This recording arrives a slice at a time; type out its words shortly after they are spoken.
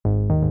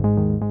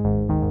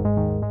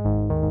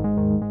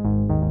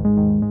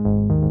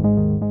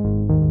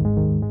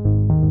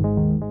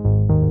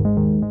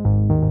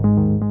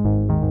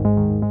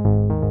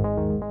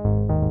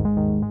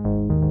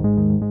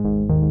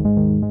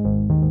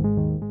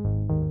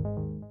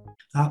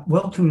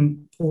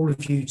Welcome all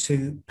of you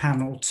to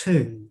panel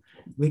 2,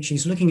 which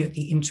is looking at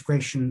the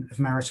integration of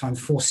maritime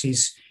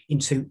forces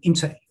into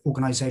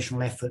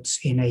inter-organizational efforts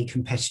in a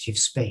competitive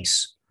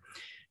space.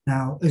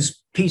 Now,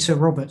 as Peter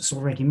Roberts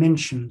already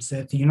mentioned,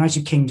 the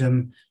United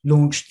Kingdom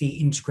launched the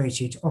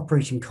integrated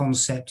operating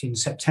concept in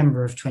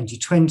September of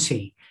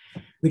 2020,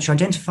 which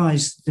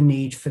identifies the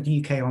need for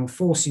the UK Armed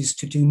Forces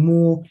to do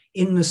more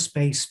in the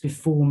space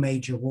before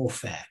major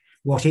warfare,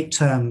 what it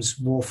terms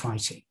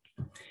warfighting.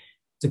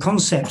 The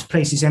concept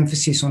places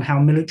emphasis on how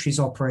militaries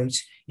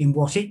operate in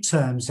what it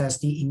terms as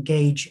the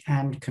engage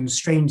and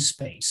constrain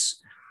space,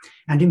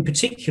 and in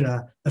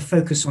particular, a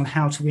focus on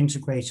how to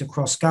integrate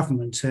across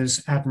government,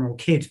 as Admiral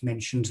Kidd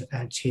mentioned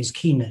at his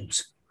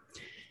keynote.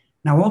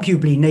 Now,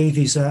 arguably,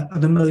 navies are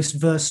the most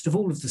versed of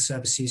all of the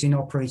services in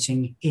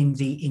operating in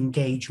the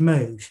engage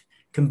mode,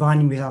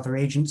 combining with other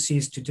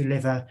agencies to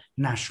deliver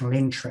national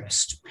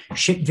interest.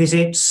 Ship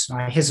visits,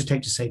 I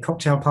hesitate to say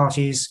cocktail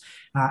parties,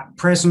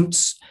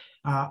 presence,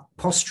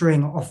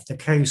 posturing off the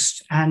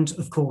coast, and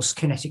of course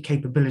kinetic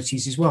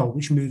capabilities as well,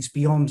 which moves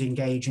beyond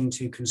engage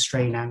into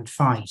constrain and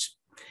fight.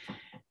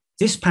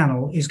 This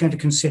panel is going to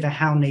consider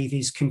how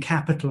navies can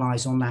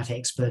capitalize on that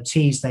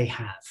expertise they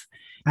have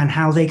and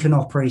how they can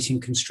operate in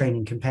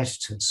constraining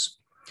competitors.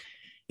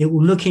 It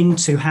will look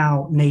into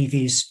how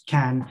navies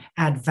can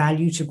add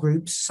value to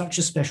groups such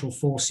as special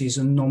forces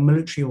and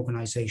non-military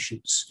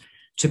organizations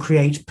to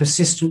create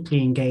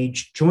persistently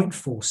engaged joint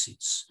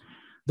forces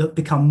that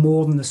become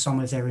more than the sum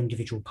of their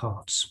individual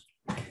parts.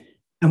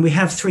 And we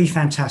have 3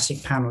 fantastic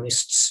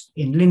panelists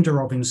in Linda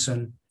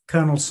Robinson,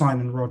 Colonel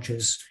Simon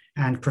Rogers,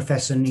 and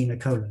Professor Nina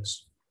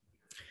Kollers.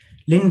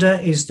 Linda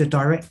is the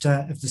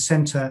director of the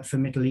Center for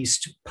Middle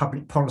East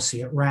Public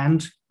Policy at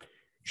RAND.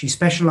 She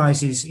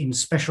specializes in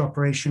special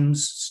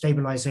operations,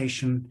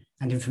 stabilization,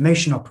 and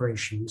information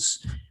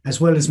operations,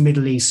 as well as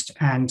Middle East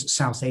and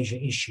South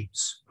Asia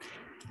issues.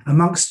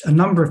 Amongst a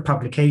number of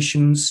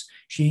publications,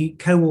 she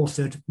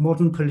co-authored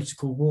Modern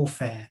Political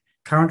Warfare,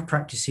 Current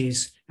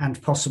Practices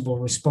and Possible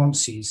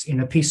Responses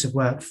in a piece of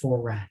work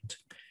for RAND.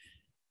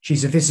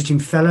 She's a visiting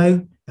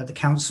fellow at the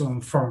Council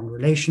on Foreign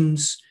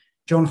Relations,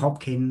 Johns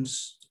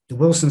Hopkins, the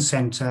Wilson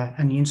Center,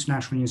 and the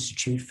International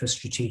Institute for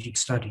Strategic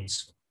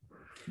Studies.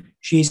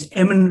 She is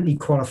eminently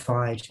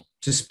qualified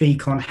to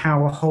speak on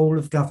how a whole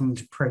of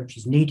government approach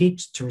is needed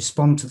to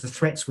respond to the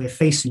threats we're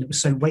facing that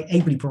was so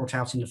ably brought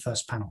out in the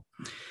first panel.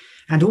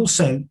 And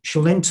also,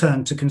 she'll then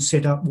turn to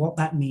consider what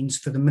that means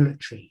for the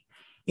military,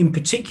 in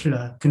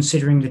particular,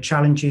 considering the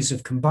challenges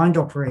of combined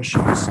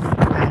operations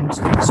and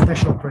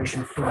special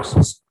operation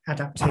forces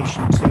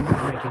adaptation to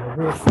irregular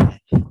warfare,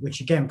 which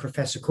again,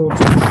 Professor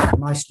Cordes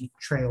nicely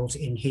trailed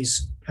in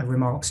his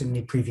remarks in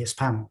the previous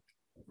panel.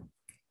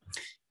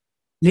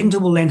 Linda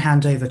will then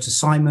hand over to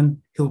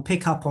Simon, who'll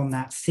pick up on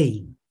that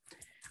theme.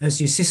 As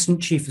the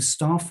Assistant Chief of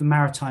Staff for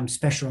Maritime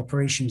Special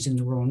Operations in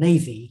the Royal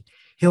Navy,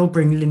 he'll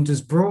bring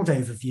Linda's broad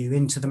overview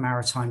into the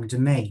maritime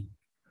domain.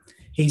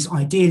 He's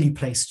ideally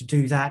placed to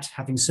do that,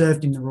 having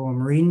served in the Royal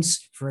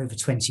Marines for over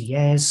 20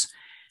 years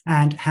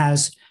and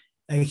has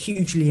a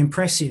hugely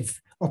impressive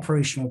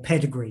operational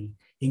pedigree,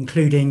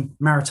 including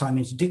maritime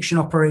interdiction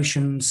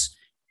operations,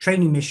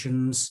 training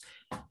missions.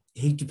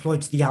 He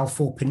deployed to the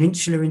Al-Faw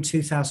Peninsula in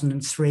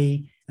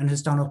 2003 and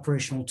has done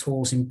operational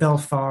tours in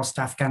Belfast,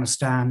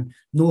 Afghanistan,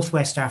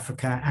 Northwest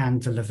Africa,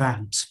 and the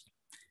Levant.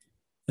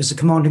 As the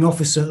commanding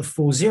officer of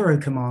 40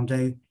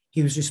 Commando,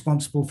 he was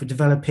responsible for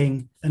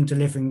developing and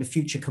delivering the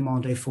Future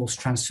Commando Force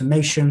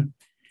transformation.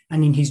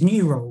 And in his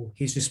new role,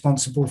 he's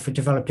responsible for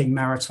developing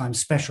maritime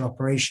special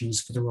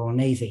operations for the Royal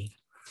Navy.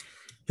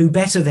 Who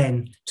better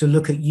then to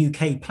look at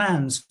UK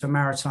plans for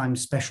maritime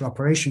special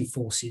operation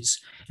forces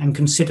and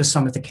consider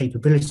some of the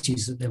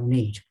capabilities that they'll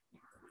need.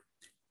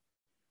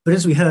 But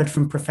as we heard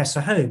from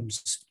Professor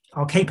Holmes,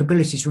 our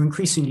capabilities are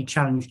increasingly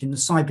challenged in the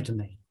cyber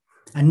domain.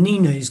 And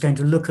Nina is going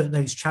to look at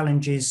those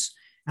challenges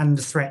and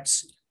the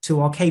threats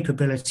to our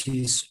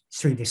capabilities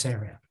through this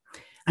area.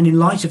 And in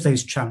light of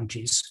those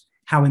challenges,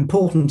 how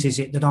important is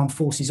it that armed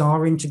forces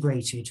are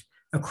integrated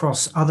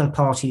across other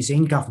parties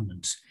in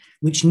government,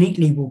 which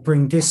neatly will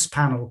bring this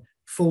panel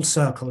full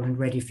circle and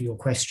ready for your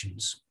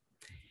questions.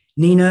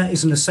 Nina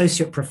is an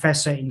associate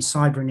professor in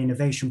cyber and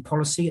innovation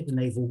policy at the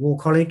Naval War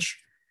College.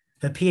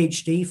 Her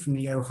PhD from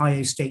the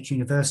Ohio State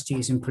University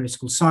is in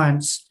political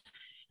science,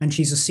 and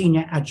she's a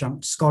senior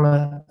adjunct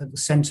scholar at the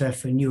Center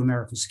for New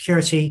American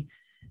Security,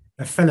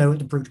 a fellow at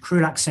the Brute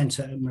Krulak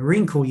Center at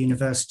Marine Corps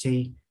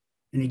University,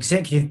 an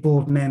executive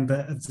board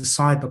member of the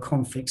Cyber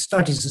Conflict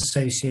Studies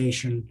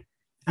Association,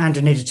 and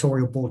an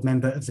editorial board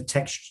member of the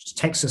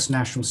Texas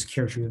National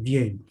Security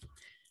Review.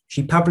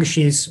 She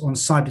publishes on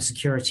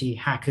cybersecurity,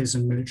 hackers,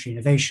 and military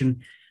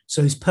innovation,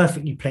 so is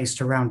perfectly placed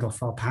to round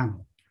off our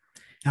panel.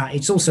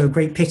 It's also a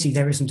great pity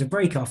there isn't a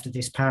break after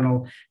this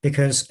panel,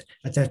 because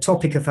the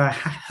topic of her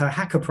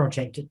hacker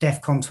project at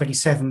DEF CON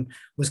 27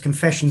 was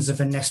Confessions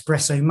of an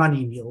Nespresso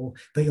Money Mule,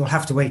 but you'll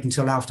have to wait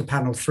until after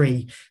panel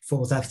 3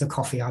 for the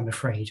coffee, I'm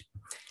afraid.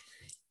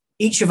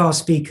 Each of our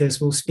speakers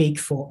will speak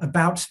for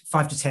about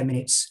 5 to 10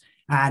 minutes,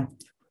 and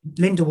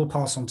Linda will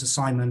pass on to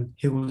Simon,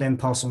 who will then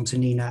pass on to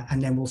Nina,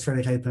 and then we'll throw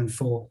it open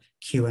for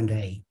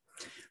Q&A.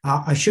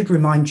 I should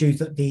remind you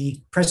that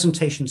the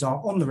presentations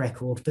are on the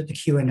record, but the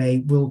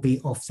Q&A will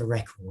be off the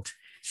record.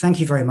 Thank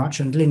you very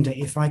much. And Linda,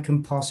 if I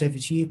can pass over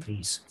to you,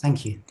 please.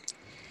 Thank you.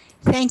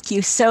 Thank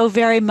you so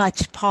very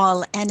much,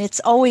 Paul, and it's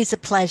always a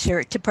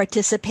pleasure to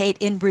participate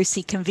in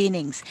RUSI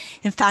convenings.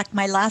 In fact,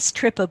 my last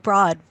trip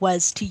abroad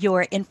was to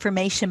your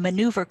Information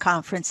Maneuver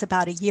Conference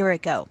about a year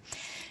ago.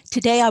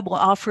 Today, I will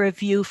offer a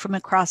view from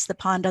across the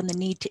pond on the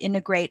need to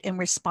integrate in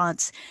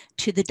response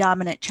to the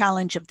dominant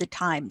challenge of the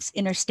times,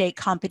 interstate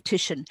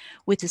competition,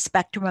 with a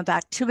spectrum of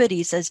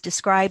activities as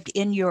described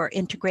in your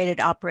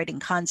integrated operating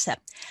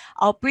concept.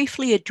 I'll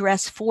briefly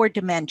address 4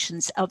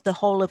 dimensions of the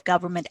whole of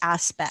government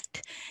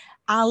aspect: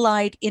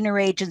 allied,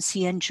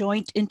 interagency, and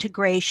joint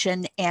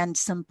integration, and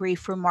some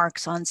brief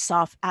remarks on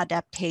soft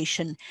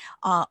adaptation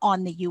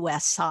on the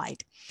US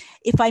side.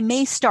 If I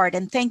may start,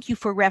 and thank you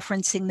for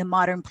referencing the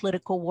Modern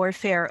Political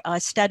Warfare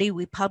study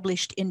we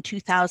published in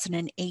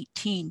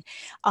 2018.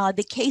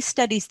 The case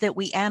studies that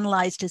we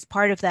analyzed as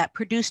part of that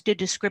produced a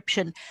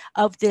description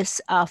of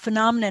this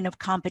phenomenon of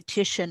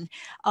competition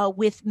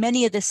with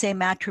many of the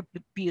same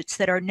attributes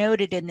that are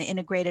noted in the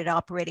integrated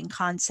operating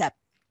concept.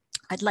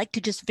 I'd like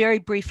to just very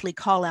briefly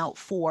call out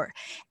 4,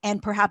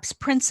 and perhaps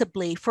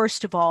principally,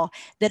 first of all,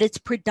 that it's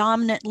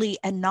predominantly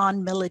a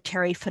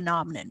non-military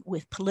phenomenon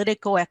with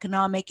political,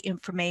 economic,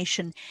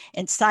 information,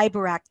 and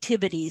cyber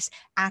activities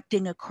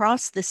acting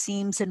across the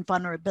seams and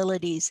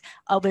vulnerabilities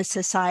of a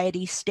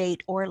society,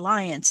 state, or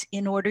alliance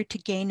in order to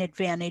gain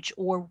advantage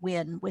or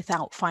win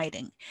without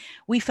fighting.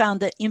 We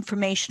found that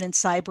information and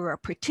cyber are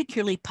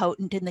particularly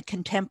potent in the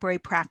contemporary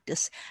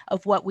practice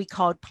of what we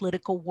called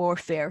political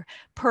warfare,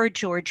 per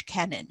George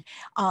Kennan.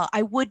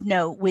 I would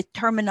note, with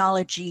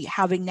terminology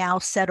having now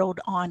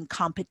settled on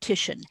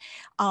competition,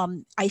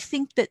 I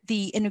think that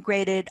the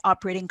integrated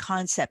operating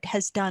concept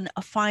has done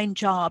a fine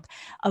job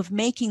of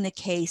making the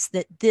case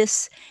that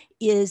this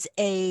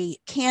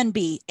can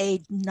be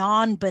a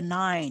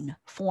non-benign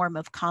form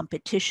of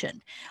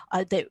competition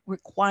that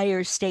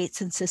requires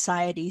states and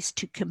societies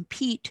to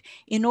compete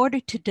in order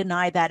to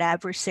deny that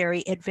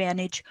adversary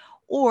advantage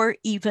or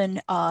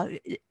even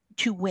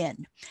to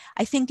win.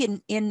 I think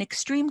in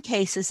extreme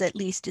cases, at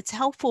least, it's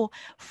helpful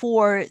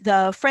for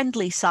the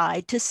friendly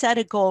side to set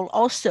a goal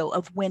also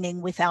of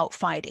winning without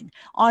fighting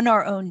on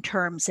our own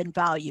terms and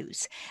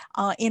values.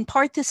 In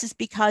part, this is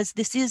because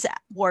this is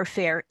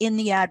warfare in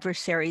the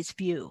adversary's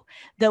view,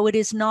 though it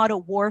is not a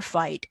war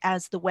fight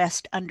as the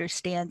West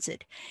understands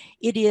it.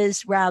 It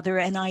is rather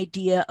an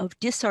idea of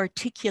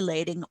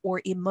disarticulating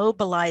or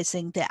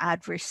immobilizing the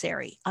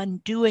adversary,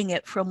 undoing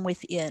it from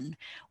within,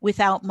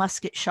 without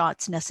musket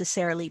shots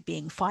necessarily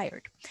being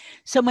fired.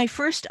 So my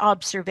first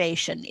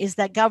observation is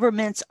that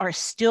governments are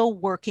still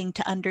working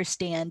to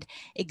understand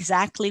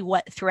exactly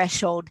what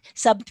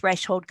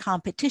sub-threshold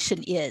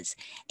competition is,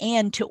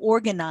 and to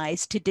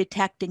organize to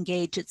detect,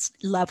 engage its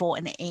level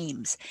and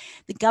aims.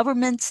 The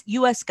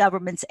US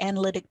government's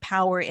analytic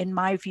power, in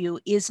my view,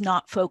 is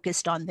not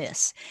focused on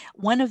this.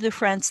 One of the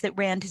fronts that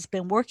RAND has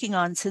been working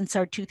on since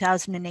our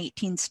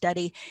 2018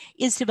 study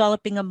is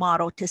developing a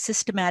model to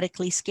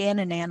systematically scan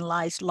and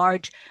analyze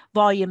large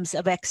volumes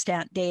of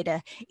extant data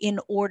in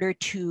order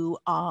to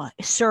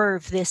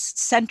serve this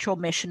central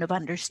mission of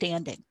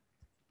understanding.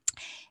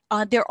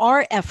 There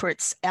are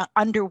efforts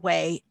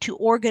underway to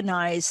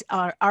organize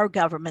our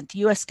government, the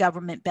US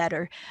government,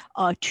 better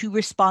to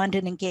respond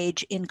and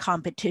engage in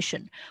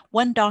competition.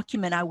 One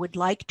document I would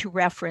like to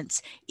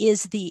reference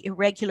is the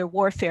Irregular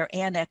Warfare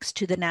Annex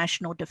to the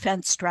National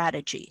Defense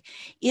Strategy.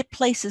 It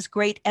places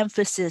great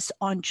emphasis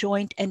on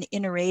joint and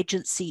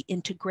interagency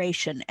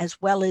integration, as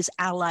well as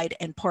allied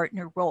and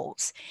partner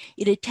roles.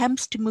 It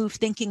attempts to move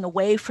thinking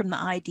away from the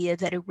idea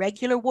that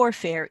irregular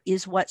warfare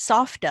is what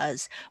SOF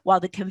does, while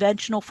the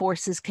conventional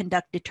forces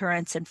conduct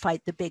deterrence and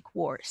fight the big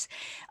wars.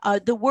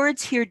 The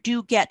words here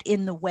do get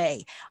in the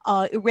way.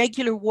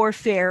 Irregular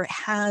warfare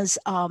has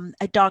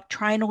a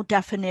doctrinal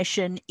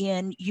definition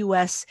in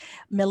US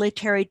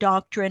military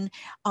doctrine,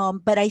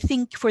 but I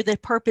think for the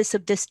purpose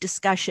of this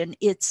discussion,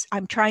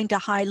 I'm trying to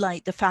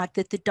highlight the fact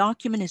that the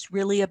document is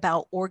really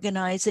about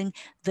organizing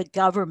the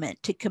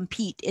government to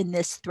compete in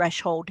this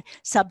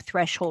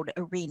sub-threshold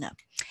arena.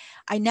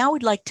 I now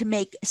would like to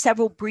make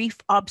several brief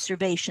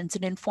observations,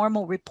 an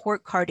informal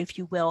report card, if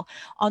you will,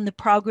 on the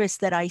progress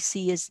that I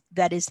see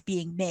that is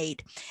being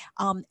made.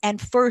 And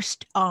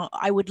first,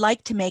 I would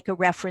like to make a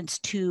reference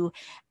to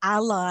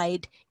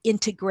allied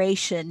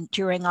integration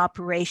during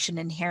Operation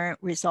Inherent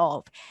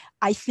Resolve.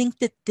 I think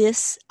that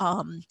this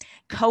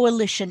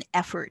coalition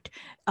effort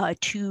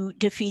to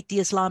defeat the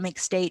Islamic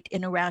State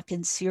in Iraq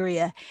and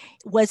Syria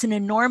was an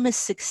enormous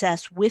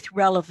success with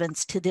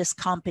relevance to this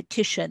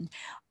competition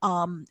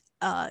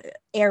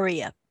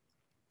area.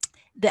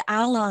 The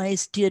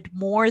allies did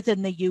more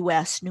than the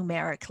US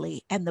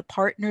numerically, and the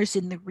partners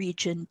in the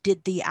region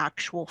did the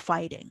actual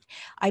fighting.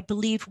 I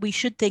believe we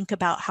should think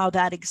about how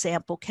that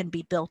example can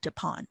be built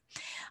upon.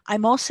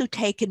 I'm also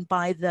taken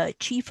by the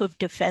Chief of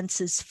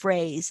Defense's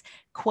phrase,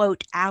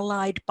 quote,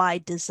 allied by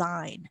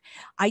design.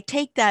 I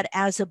take that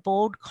as a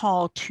bold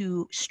call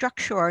to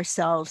structure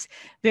ourselves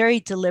very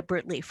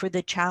deliberately for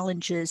the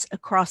challenges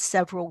across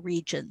several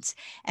regions.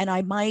 And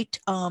I might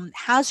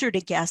hazard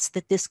a guess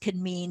that this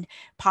can mean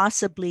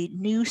possibly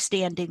new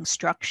standing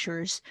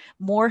structures,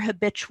 more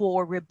habitual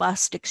or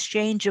robust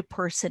exchange of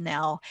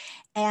personnel,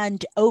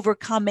 and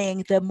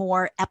overcoming the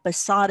more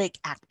episodic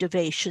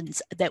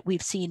activations that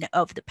we've seen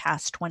over the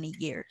past 20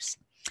 years.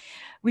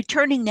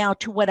 Returning now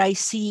to what I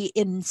see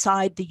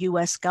inside the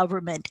US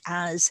government,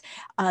 as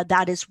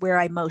that is where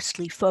I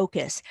mostly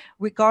focus.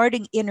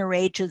 Regarding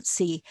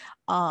interagency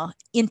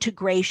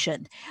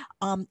integration,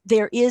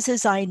 there is,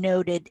 as I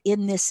noted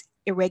in this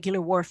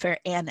Irregular Warfare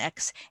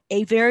Annex,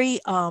 a very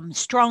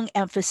strong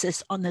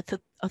emphasis on the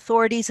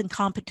authorities and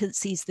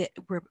competencies that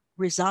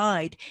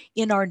reside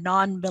in our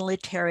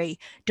non-military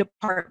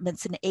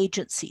departments and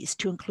agencies,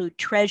 to include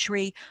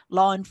Treasury,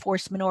 law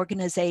enforcement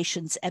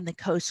organizations, and the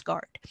Coast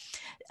Guard.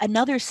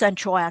 Another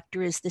central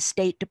actor is the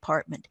State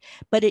Department,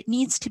 but it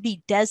needs to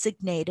be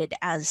designated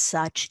as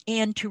such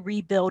and to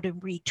rebuild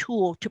and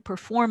retool to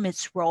perform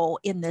its role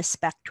in this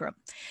spectrum.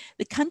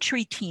 The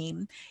country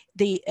team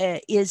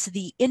is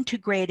the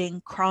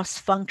integrating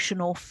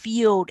cross-functional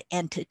field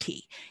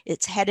entity.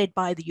 It's headed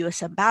by the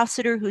U.S.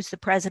 ambassador, who's the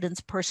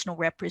president's personal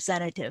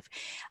representative.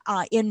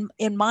 In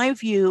my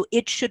view,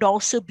 it should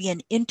also be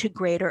an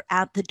integrator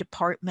at the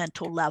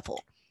departmental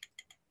level.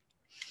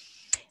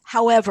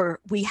 However,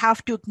 we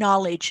have to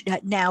acknowledge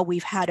that now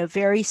we've had a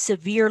very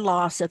severe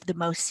loss of the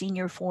most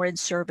senior Foreign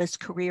Service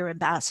career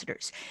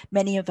ambassadors.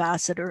 Many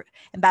ambassador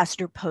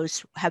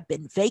posts have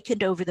been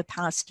vacant over the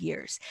past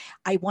years.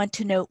 I want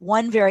to note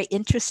one very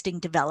interesting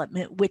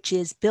development, which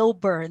is Bill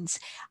Burns'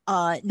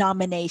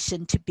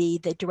 nomination to be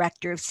the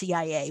director of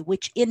CIA,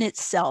 which in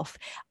itself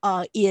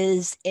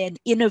is an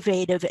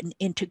innovative and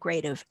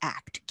integrative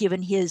act,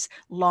 given his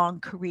long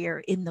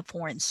career in the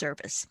Foreign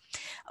Service.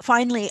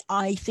 Finally,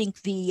 I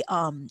think the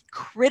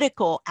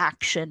critical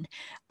action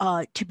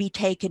to be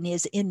taken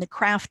is in the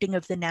crafting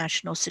of the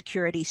national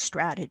security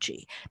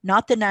strategy,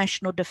 not the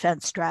national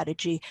defense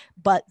strategy,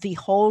 but the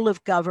whole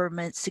of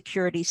government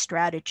security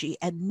strategy.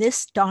 And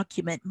this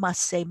document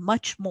must say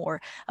much more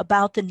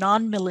about the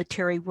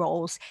non-military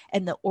roles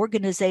and the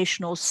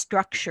organizational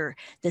structure,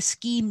 the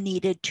scheme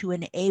needed to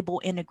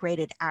enable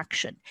integrated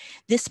action.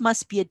 This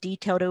must be a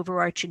detailed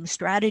overarching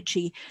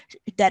strategy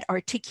that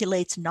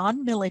articulates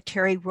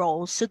non-military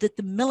roles so that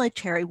the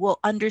military will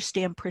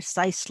understand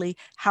precisely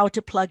how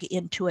to plug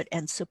into it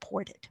and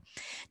support it.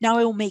 Now,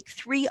 I will make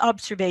three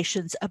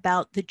observations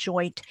about the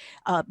joint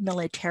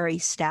military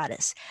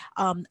status.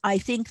 I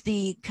think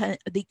the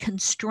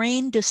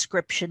constrained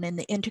description in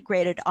the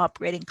integrated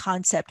operating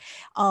concept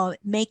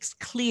makes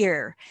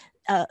clear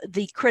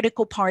the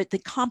critical part, the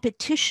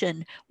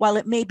competition, while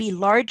it may be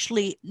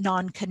largely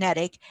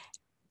non-kinetic,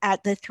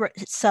 at the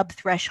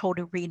sub-threshold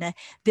arena,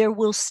 there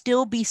will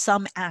still be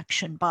some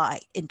action by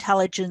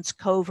intelligence,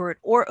 covert,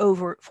 or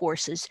overt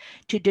forces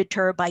to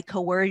deter by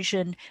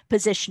coercion,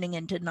 positioning,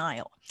 and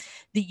denial.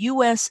 The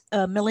U.S.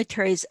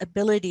 Military's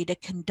ability to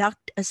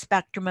conduct a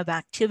spectrum of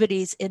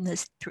activities in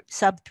this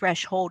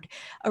sub-threshold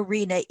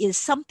arena is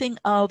something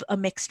of a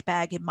mixed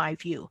bag in my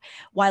view.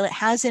 While it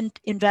hasn't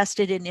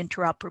invested in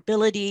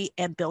interoperability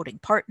and building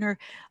partner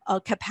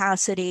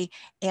capacity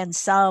and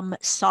some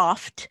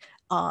soft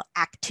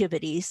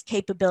activities,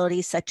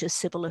 capabilities such as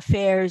civil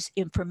affairs,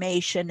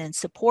 information, and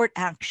support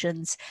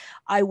actions,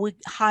 I would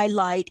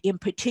highlight in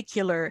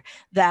particular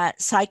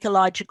that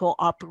psychological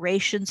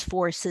operations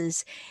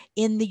forces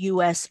in the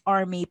U.S.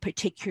 Army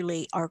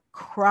particularly are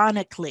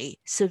chronically,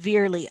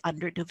 severely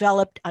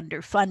underdeveloped,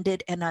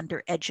 underfunded, and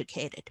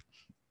undereducated.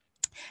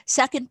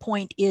 Second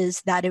point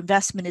is that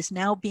investment is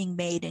now being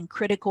made in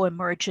critical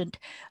emergent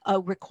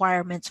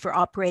requirements for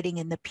operating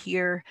in the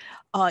peer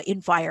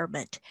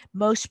environment,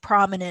 most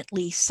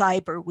prominently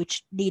cyber,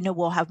 which Nina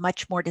will have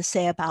much more to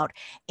say about,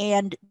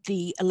 and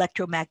the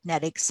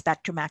electromagnetic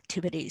spectrum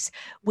activities,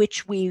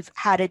 which we've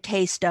had a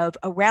taste of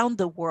around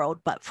the world,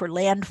 but for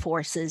land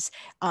forces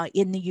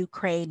in the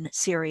Ukraine,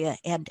 Syria,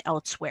 and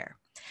elsewhere.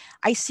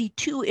 I see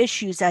two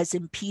issues as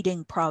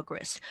impeding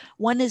progress.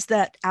 One is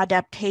that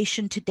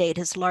adaptation to date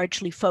has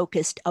largely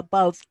focused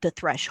above the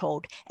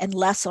threshold and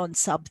less on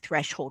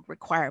sub-threshold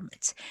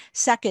requirements.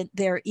 Second,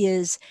 there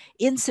is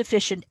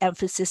insufficient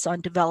emphasis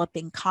on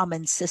developing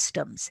common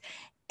systems.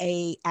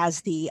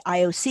 As the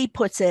IOC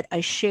puts it,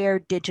 a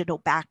shared digital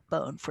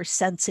backbone for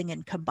sensing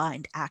and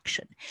combined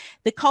action.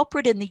 The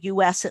culprit in the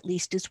US at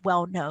least is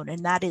well known,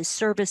 and that is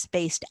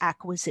service-based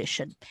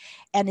acquisition.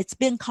 And it's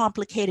been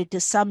complicated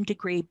to some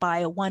degree by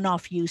a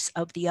one-off use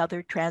of the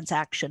other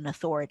transaction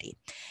authority.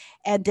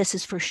 And this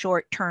is for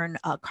short-term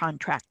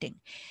contracting.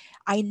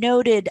 I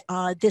noted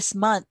this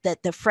month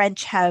that the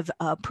French have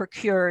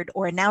procured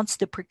or announced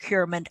the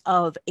procurement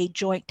of a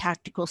joint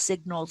tactical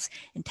signals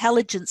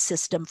intelligence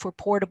system for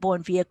portable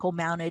and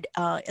vehicle-mounted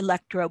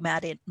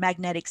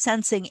electromagnetic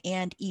sensing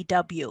and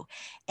EW.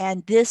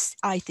 And this,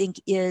 I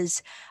think,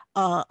 is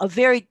a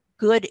very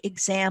good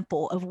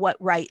example of what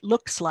right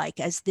looks like,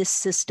 as this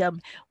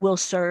system will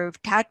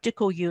serve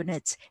tactical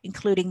units,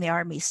 including the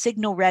Army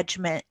Signal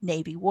Regiment,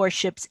 Navy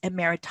warships, and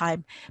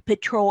maritime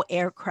patrol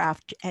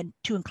aircraft, and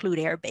to include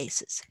air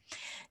bases.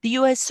 The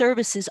U.S.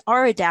 services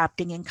are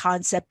adapting in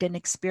concept and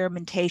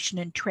experimentation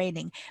and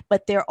training,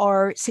 but there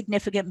are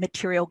significant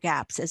material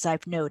gaps, as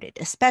I've noted,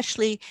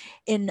 especially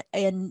in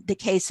the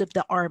case of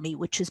the Army,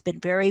 which has been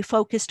very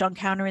focused on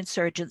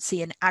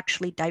counterinsurgency and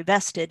actually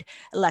divested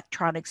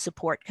electronic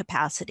support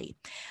capacity.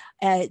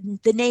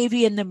 The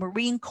Navy and the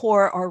Marine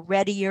Corps are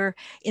readier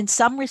in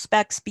some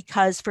respects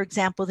because, for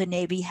example, the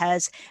Navy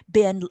has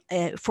been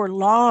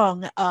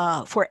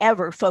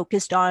forever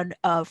focused on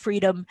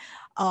freedom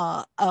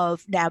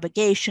of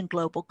navigation,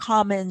 global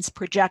commons,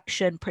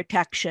 projection,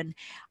 protection,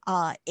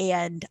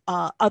 and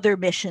other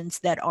missions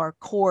that are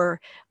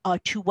core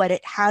to what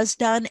it has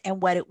done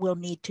and what it will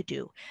need to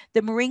do.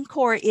 The Marine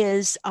Corps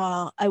is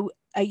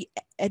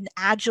an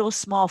agile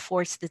small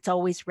force that's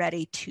always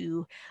ready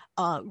to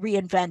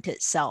reinvent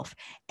itself.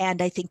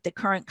 And I think the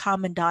current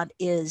commandant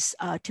is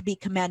to be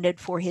commended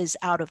for his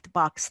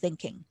out-of-the-box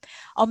thinking.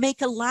 I'll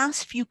make a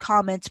last few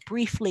comments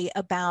briefly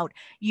about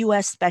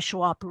U.S.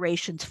 Special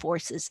Operations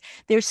Forces.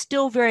 They're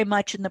still very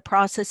much in the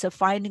process of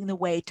finding the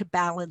way to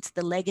balance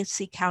the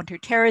legacy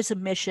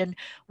counterterrorism mission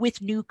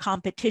with new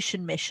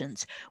competition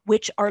missions,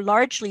 which are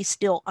largely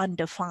still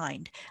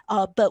undefined,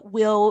 but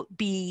will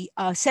be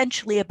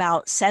essentially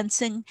about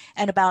sensing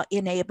and about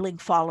enabling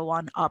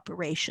follow-on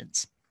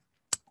operations.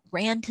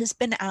 RAND has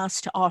been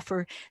asked to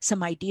offer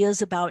some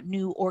ideas about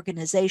new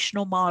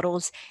organizational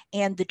models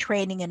and the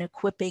training and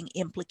equipping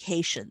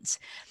implications.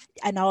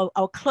 And I'll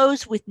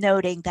close with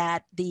noting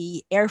that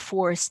the Air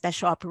Force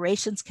Special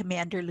Operations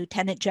Commander,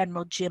 Lieutenant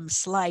General Jim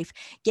Slife,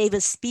 gave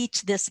a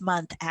speech this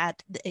month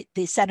at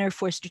the Center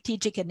for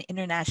Strategic and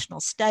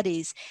International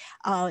Studies,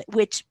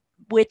 which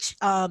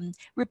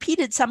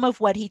repeated some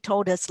of what he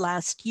told us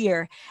last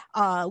year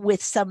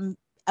with some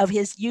of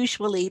his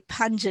usually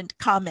pungent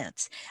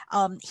comments.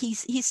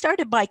 He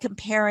started by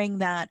comparing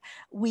that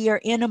we are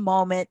in a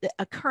moment,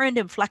 a current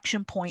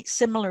inflection point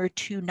similar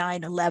to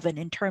 9/11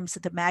 in terms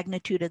of the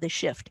magnitude of the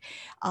shift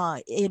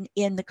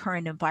in the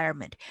current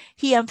environment.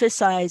 He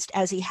emphasized,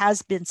 as he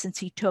has been since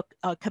he took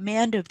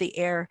command of the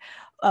Air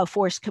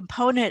Force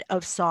component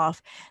of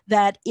SOF,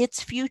 that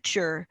its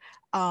future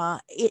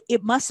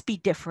it must be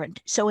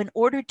different. So in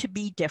order to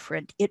be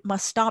different, it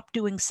must stop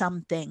doing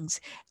some things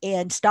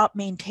and stop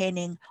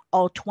maintaining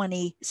all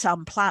 20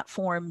 some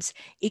platforms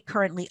it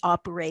currently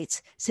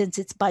operates, since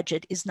its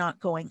budget is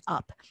not going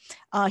up.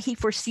 He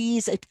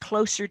foresees a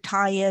closer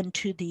tie-in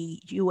to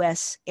the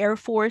U.S. Air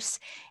Force,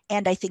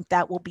 and I think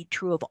that will be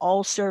true of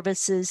all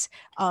services,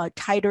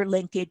 tighter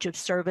linkage of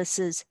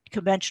services,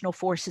 conventional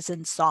forces,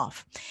 and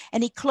SOF.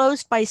 And he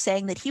closed by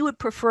saying that he would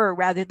prefer,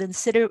 rather than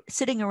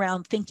sitting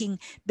around thinking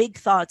big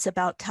thoughts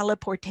about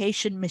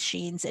teleportation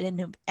machines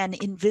and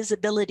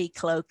invisibility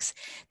cloaks,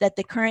 that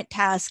the current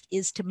task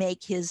is to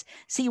make his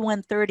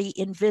C-130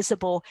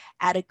 invisible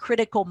at a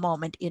critical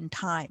moment in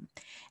time.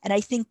 And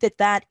I think that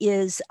that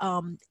is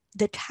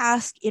the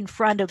task in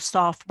front of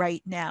SOF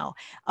right now,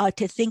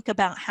 to think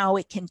about how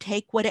it can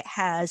take what it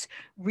has,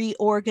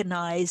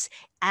 reorganize,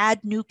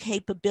 add new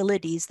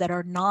capabilities that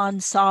are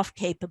non-SOF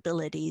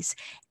capabilities,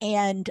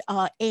 and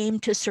aim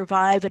to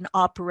survive and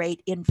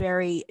operate in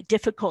very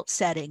difficult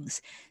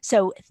settings.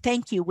 So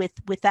thank you.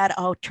 With that,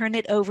 I'll turn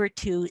it over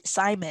to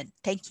Simon.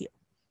 Thank you.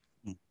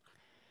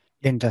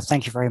 Linda,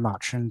 thank you very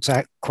much. And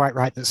quite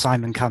right that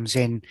Simon comes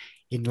in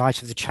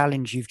light of the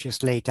challenge you've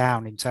just laid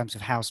down in terms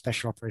of how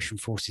Special Operation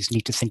Forces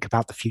need to think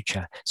about the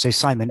future. So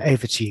Simon,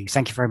 over to you.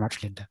 Thank you very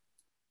much, Linda.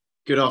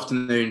 Good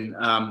afternoon.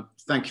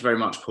 Thank you very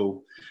much,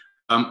 Paul.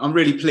 I'm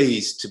really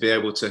pleased to be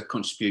able to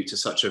contribute to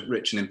such a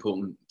rich and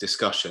important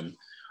discussion.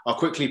 I'll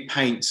quickly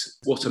paint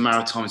what a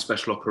maritime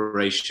special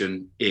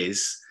operation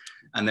is,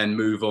 and then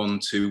move on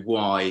to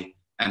why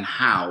and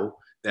how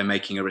they're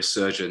making a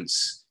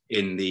resurgence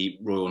in the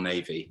Royal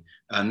Navy.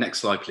 Next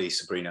slide, please,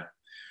 Sabrina.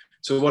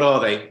 So what are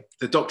they?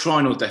 The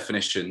doctrinal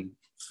definition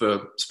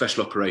for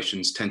special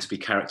operations tend to be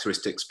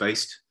characteristics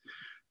based.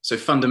 So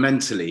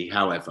fundamentally,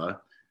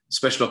 however,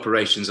 special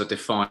operations are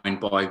defined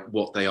by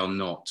what they are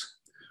not.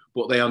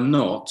 What they are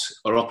not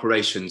are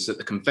operations that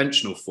the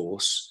conventional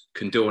force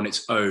can do on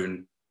its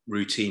own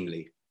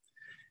routinely.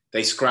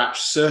 They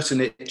scratch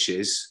certain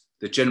itches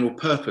the general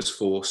purpose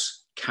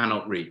force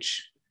cannot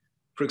reach.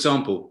 For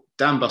example,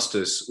 Dam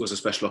Busters was a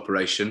special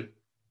operation,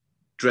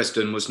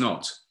 Dresden was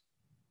not.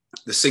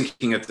 The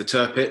sinking of the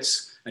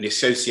Tirpitz and the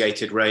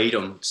associated raid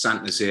on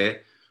Saint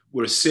Nazaire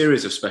were a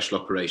series of special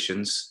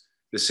operations.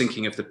 The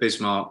sinking of the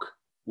Bismarck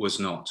was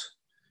not.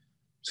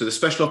 So the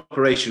special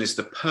operation is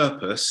the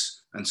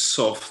purpose, and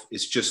SOF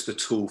is just the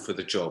tool for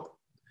the job.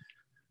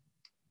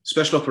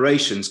 Special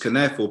operations can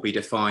therefore be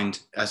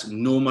defined as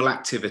normal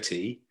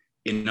activity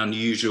in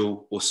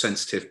unusual or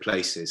sensitive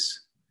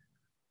places.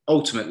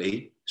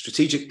 Ultimately,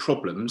 strategic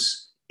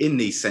problems in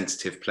these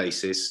sensitive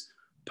places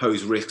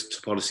pose risks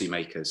to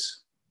policymakers.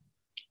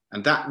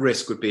 And that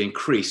risk would be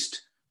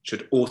increased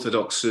should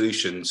orthodox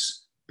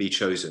solutions be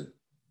chosen.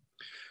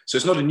 So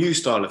it's not a new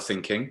style of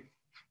thinking.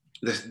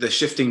 The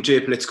shifting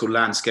geopolitical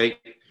landscape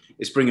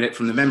is bringing it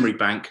from the memory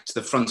bank to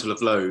the frontal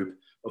lobe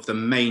of the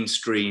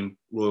mainstream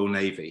Royal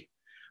Navy.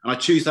 And I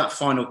choose that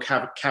final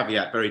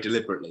caveat very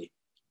deliberately.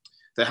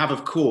 There have,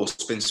 of course,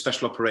 been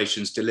special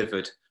operations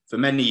delivered for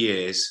many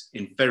years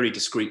in very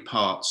discrete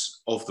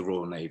parts of the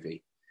Royal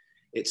Navy.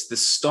 It's the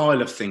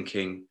style of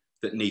thinking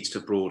that needs to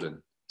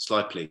broaden.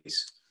 Slide,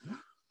 please.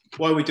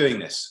 Why are we doing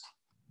this?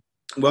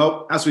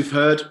 Well, as we've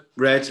heard,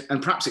 read,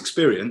 and perhaps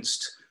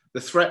experienced, the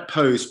threat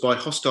posed by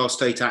hostile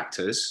state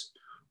actors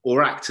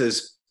or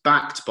actors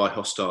backed by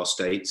hostile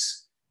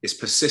states is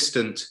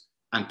persistent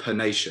and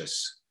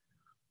pernicious.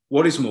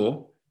 What is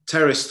more,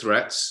 terrorist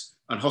threats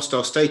and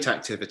hostile state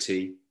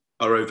activity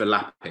are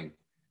overlapping,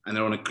 and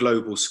they're on a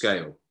global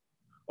scale.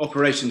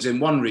 Operations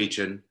in one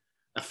region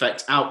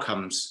affect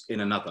outcomes in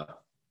another.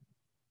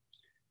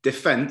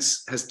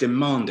 Defence has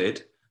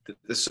demanded that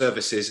the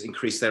services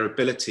increase their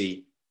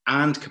ability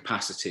and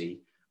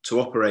capacity to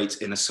operate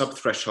in a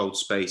sub-threshold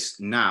space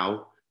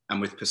now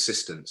and with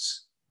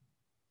persistence,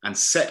 and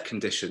set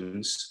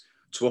conditions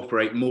to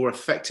operate more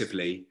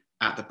effectively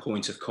at the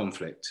point of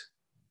conflict.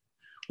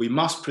 We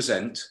must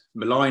present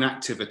malign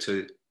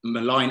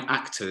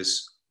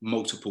actors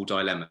multiple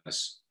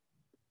dilemmas,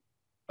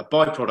 a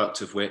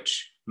byproduct of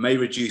which may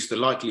reduce the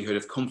likelihood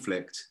of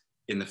conflict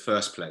in the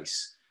first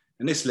place.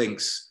 And this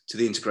links to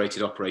the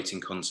integrated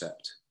operating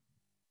concept.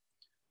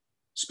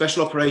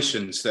 Special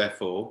operations,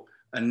 therefore,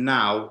 are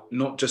now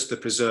not just the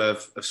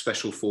preserve of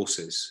special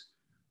forces,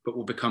 but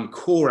will become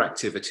core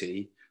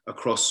activity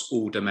across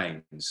all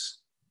domains.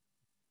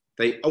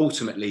 They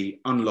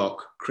ultimately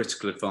unlock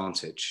critical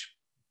advantage.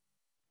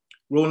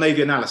 Royal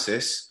Navy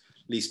analysis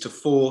leads to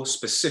 4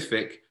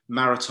 specific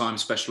maritime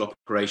special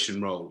operation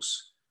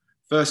roles.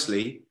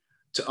 Firstly,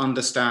 to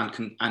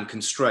understand and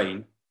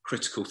constrain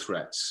critical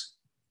threats.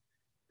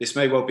 This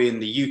may well be in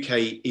the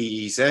UK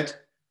EEZ,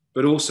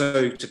 but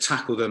also to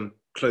tackle them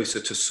closer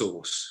to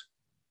source.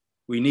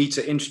 We need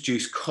to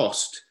introduce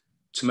cost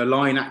to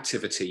malign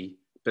activity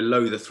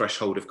below the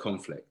threshold of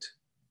conflict.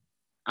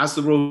 As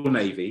the Royal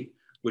Navy,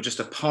 we're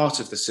just a part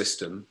of the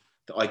system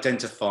that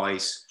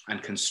identifies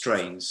and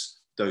constrains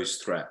those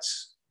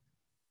threats.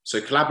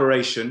 So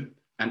collaboration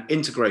and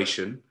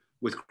integration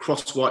with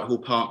cross-Whitehall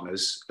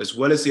partners, as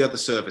well as the other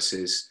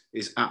services,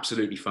 is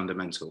absolutely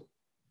fundamental.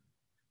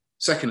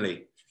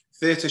 Secondly,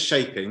 theatre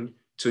shaping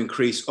to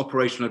increase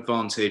operational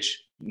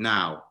advantage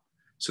now,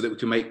 so that we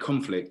can make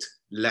conflict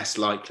less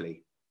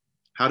likely.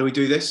 How do we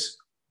do this?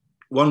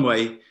 One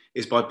way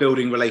is by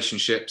building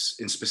relationships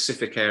in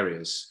specific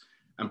areas,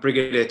 and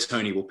Brigadier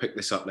Tony will pick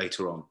this up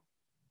later on.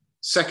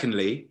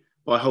 Secondly,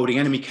 by holding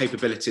enemy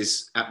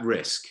capabilities at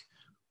risk,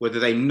 whether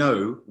they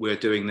know we're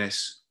doing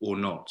this or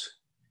not.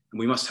 And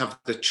we must have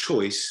the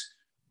choice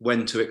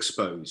when to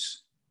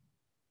expose.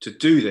 To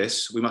do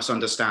this, we must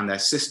understand their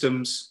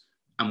systems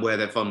and where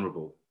they're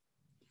vulnerable.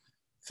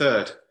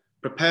 Third,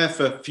 prepare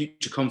for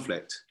future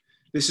conflict.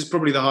 This is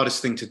probably the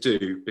hardest thing to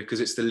do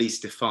because it's the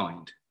least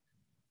defined.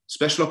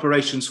 Special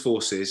operations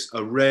forces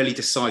are rarely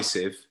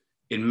decisive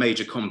in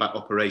major combat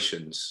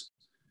operations,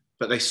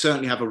 but they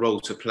certainly have a role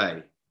to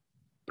play,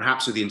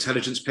 perhaps with the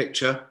intelligence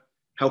picture,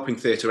 helping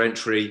theatre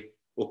entry,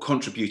 or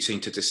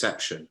contributing to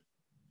deception.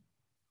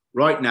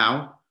 Right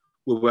now,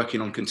 we're working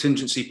on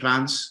contingency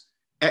plans,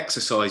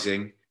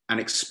 exercising and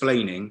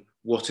explaining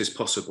what is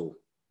possible.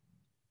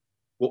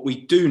 What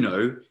we do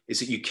know is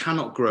that you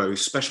cannot grow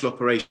special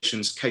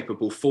operations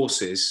capable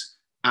forces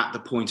at the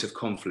point of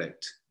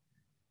conflict.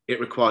 It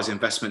requires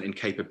investment in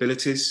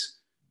capabilities,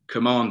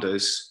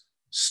 commanders,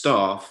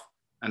 staff,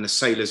 and the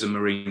sailors and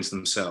Marines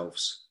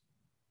themselves.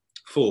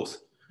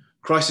 Fourth,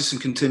 crisis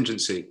and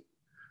contingency.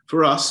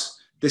 For us,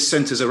 this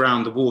centres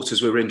around the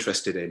waters we're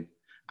interested in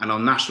and our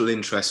national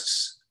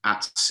interests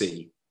at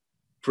sea.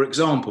 For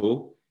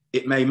example,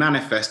 it may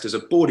manifest as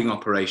a boarding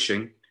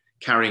operation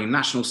carrying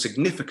national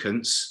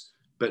significance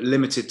but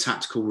limited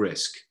tactical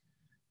risk.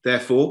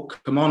 Therefore,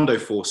 commando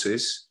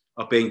forces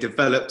are being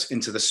developed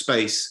into the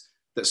space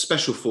that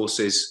special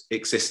forces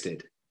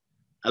existed,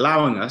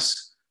 allowing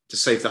us to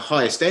save the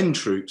highest end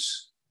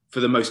troops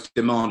for the most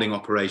demanding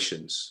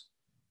operations.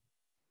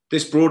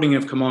 This broadening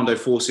of commando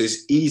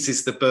forces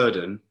eases the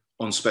burden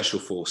on special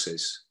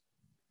forces.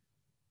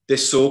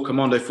 This saw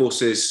commando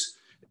forces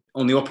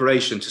on the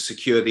operation to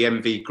secure the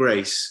MV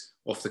Grace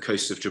off the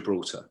coast of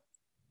Gibraltar.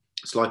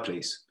 Slide,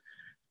 please.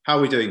 How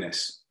are we doing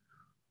this?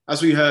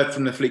 As we heard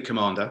from the Fleet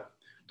Commander,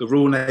 the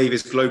Royal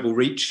Navy's global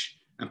reach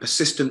and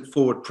persistent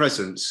forward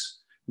presence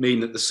mean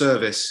that the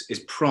service is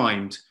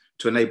primed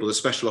to enable the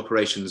special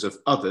operations of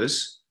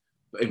others,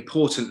 but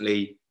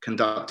importantly,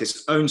 conduct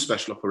its own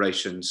special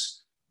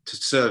operations to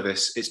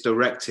service its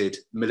directed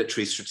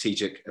military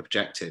strategic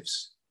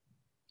objectives.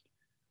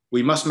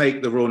 We must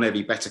make the Royal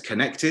Navy better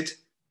connected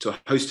to a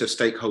host of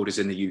stakeholders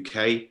in the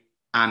UK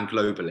and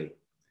globally,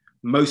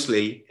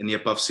 mostly in the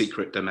above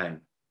secret domain.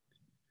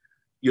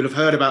 You'll have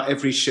heard about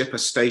every ship, a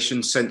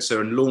station,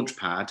 sensor, and launch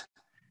pad.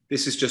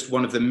 This is just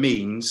one of the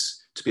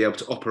means to be able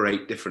to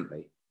operate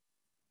differently.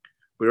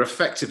 we're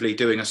effectively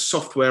doing a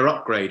software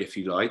upgrade, if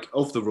you like,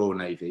 of the Royal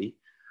Navy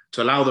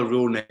to allow the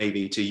Royal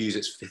Navy to use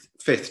its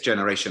fifth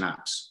generation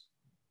apps.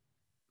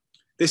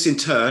 This in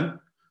turn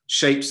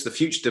shapes the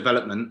future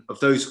development of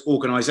those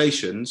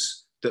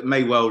organisations that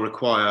may well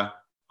require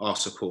our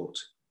support.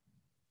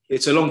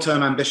 It's a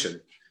long-term ambition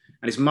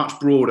and is much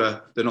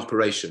broader than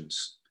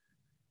operations.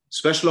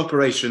 Special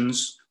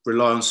operations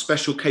rely on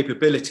special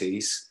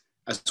capabilities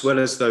as well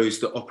as those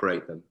that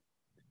operate them.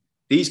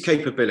 These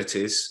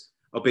capabilities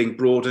are being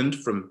broadened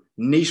from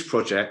niche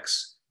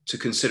projects to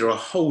consider a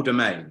whole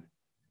domain.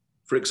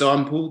 For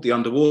example, the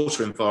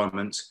underwater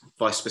environment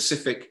by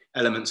specific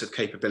elements of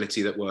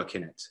capability that work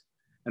in it.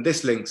 And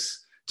this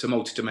links to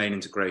multi-domain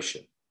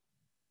integration.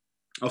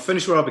 I'll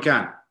finish where I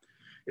began.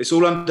 It's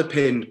all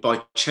underpinned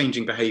by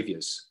changing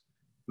behaviours.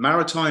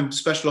 Maritime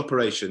special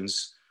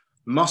operations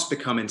must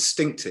become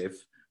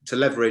instinctive to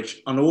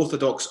leverage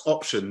unorthodox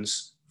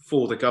options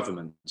for the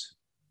government.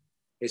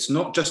 It's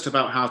not just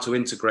about how to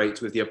integrate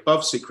with the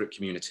above secret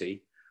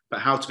community,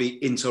 but how to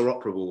be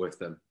interoperable with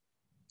them.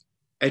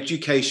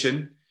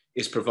 Education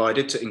is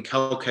provided to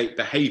inculcate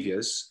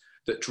behaviours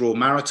that draw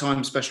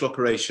maritime special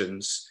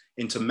operations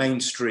into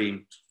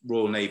mainstream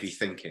Royal Navy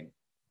thinking.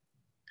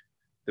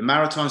 The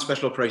maritime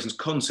special operations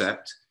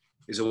concept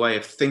is a way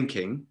of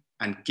thinking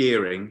and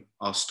gearing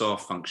our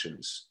staff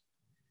functions.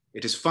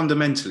 It is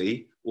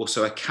fundamentally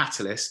also a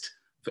catalyst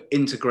for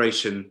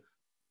integration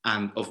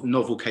and of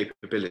novel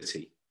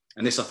capability.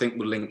 And this, I think,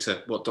 will link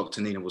to what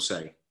Dr. Nina will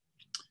say.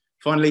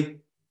 Finally,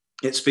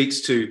 it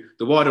speaks to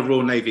the wider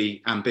Royal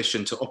Navy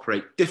ambition to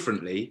operate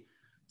differently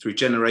through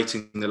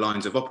generating the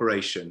lines of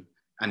operation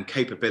and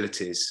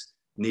capabilities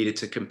needed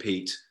to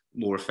compete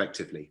more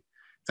effectively.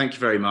 Thank you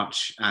very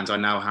much. And I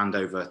now hand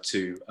over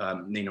to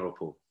Nina or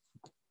Paul.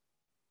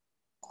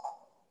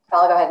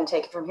 I'll go ahead and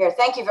take it from here.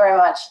 Thank you very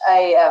much.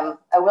 I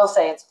will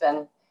say it's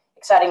been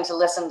exciting to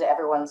listen to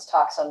everyone's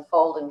talks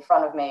unfold in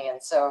front of me.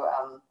 And so,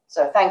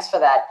 so thanks for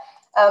that.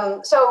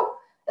 So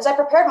as I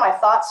prepared my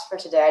thoughts for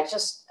today, I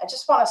just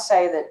want to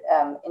say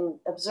that in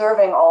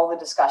observing all the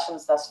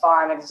discussions thus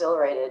far, I'm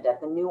exhilarated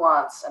at the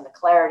nuance and the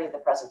clarity of the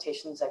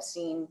presentations I've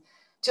seen,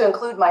 to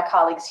include my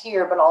colleagues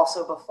here, but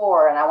also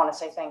before. And I want to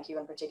say thank you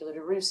in particular to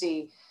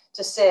RUSI,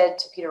 to Sid,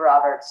 to Peter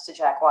Roberts, to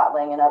Jack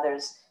Watling and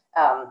others.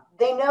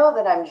 They know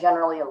that I'm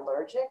generally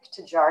allergic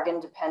to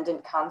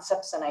jargon-dependent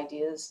concepts and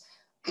ideas.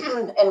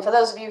 And for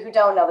those of you who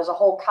don't know, there's a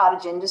whole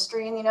cottage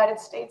industry in the United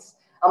States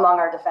among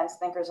our defense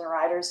thinkers and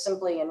writers,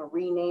 simply in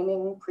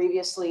renaming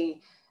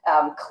previously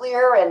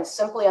clear and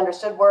simply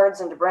understood words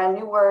into brand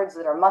new words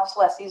that are much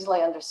less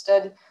easily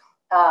understood.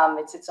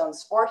 It's its own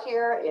sport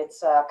here.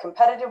 It's a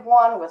competitive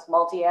one with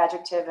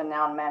multi-adjective and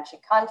noun matching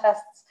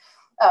contests.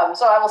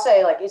 So I will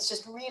say, like, it's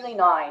just really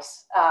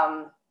nice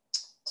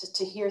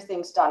to hear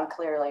things done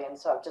clearly. And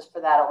so just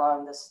for that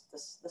alone, this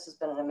has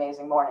been an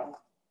amazing morning.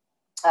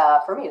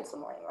 For me, it's the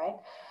morning, right?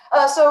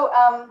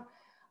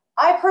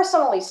 I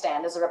personally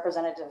stand as a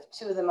representative of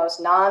two of the most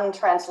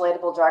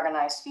non-translatable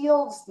jargonized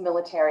fields,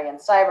 military and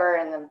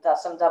cyber, and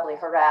thus I'm doubly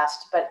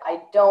harassed, but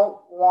I don't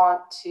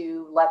want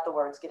to let the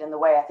words get in the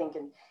way, I think,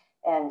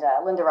 and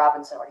Linda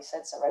Robinson already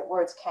said so, right?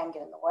 Words can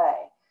get in the way.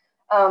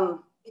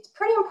 It's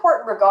pretty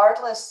important,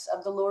 regardless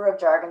of the lure of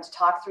jargon, to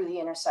talk through the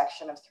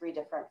intersection of three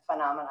different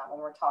phenomena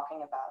when we're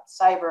talking about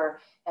cyber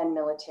and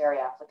military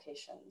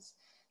applications.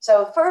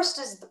 So first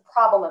is the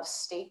problem of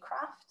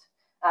statecraft,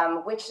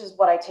 which is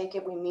what I take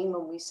it we mean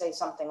when we say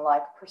something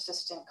like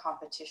persistent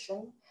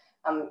competition.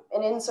 And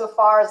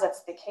insofar as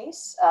that's the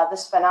case,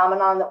 this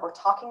phenomenon that we're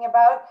talking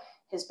about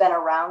has been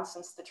around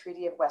since the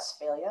Treaty of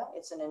Westphalia.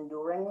 It's an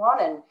enduring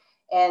one,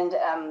 and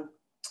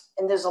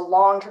there's a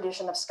long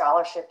tradition of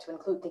scholarship to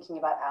include thinking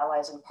about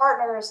allies and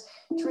partners,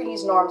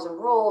 treaties, norms, and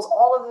rules.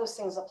 All of those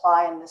things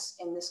apply in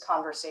this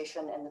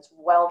conversation, and it's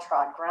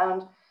well-trod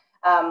ground.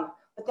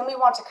 But then we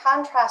want to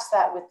contrast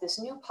that with this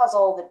new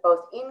puzzle that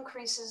both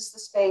increases the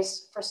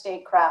space for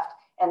statecraft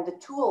and the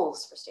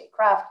tools for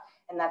statecraft,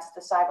 and that's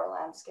the cyber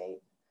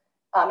landscape.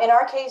 In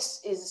our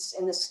case,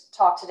 in this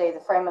talk today, the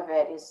frame of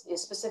it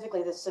is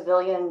specifically the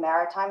civilian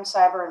maritime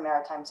cyber and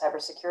maritime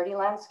cybersecurity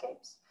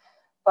landscapes.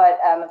 But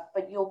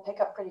you'll pick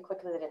up pretty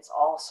quickly that it's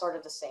all sort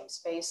of the same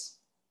space.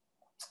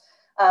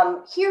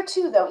 Here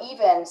too, though,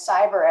 even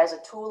cyber as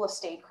a tool of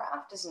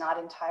statecraft is not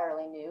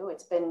entirely new.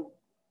 It's been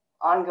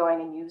ongoing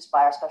and used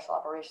by our special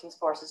operations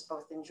forces,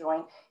 both in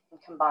joint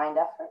and combined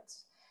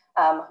efforts,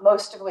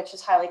 most of which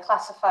is highly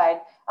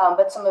classified,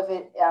 but some of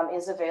it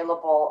is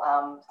available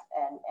and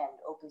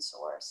open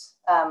source.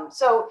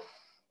 So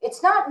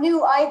it's not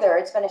new either.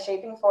 It's been a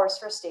shaping force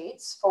for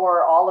states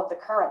for all of the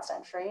current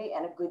century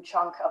and a good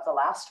chunk of the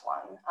last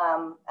one.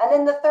 And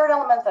then the third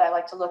element that I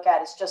like to look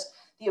at is just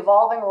the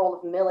evolving role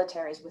of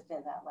militaries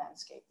within that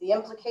landscape, the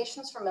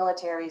implications for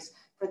militaries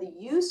for the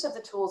use of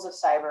the tools of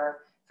cyber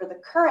for the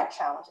current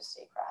challenge of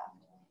statecraft.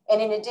 And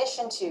in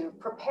addition to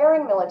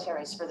preparing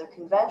militaries for their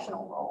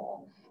conventional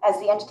role as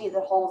the entity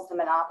that holds the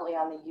monopoly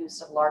on the use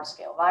of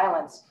large-scale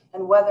violence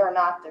and whether or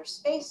not there's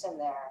space in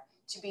there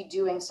to be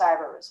doing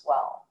cyber as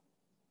well.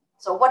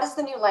 So what is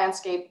the new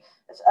landscape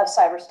of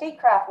cyber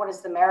statecraft? What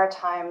is the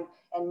maritime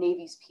and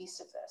navies piece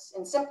of this?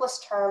 In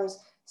simplest terms,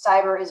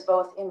 cyber is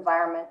both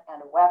environment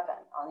and a weapon.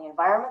 On the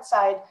environment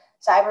side,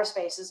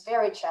 cyberspace is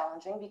very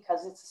challenging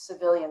because it's a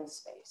civilian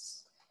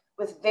space.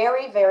 With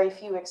very, very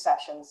few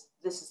exceptions,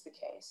 this is the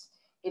case.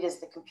 It is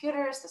the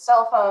computers, the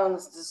cell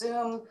phones, the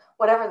Zoom,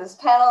 whatever this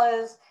panel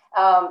is.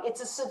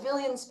 It's a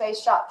civilian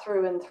space shot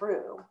through and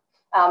through.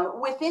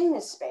 Within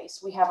this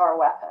space, we have our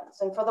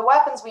weapons. And for the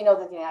weapons, we know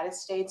that the United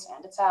States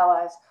and its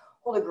allies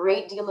hold a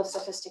great deal of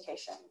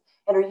sophistication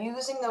and are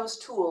using those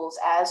tools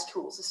as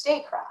tools of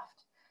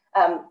statecraft.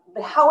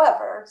 But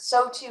however,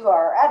 so too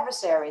are our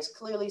adversaries.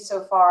 Clearly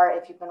so far,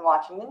 if you've been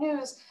watching the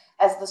news,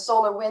 as the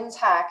SolarWinds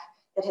hack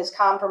that has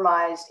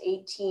compromised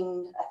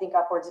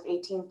upwards of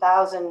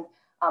 18,000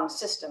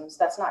 systems,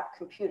 that's not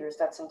computers,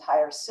 that's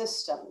entire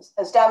systems,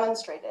 has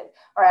demonstrated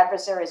our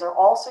adversaries are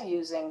also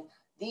using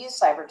these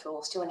cyber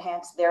tools to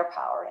enhance their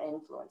power and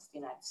influence the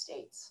United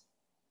States.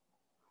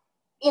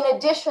 In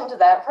addition to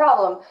that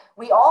problem,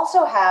 we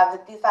also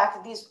have the fact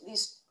that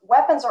these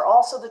weapons are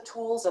also the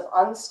tools of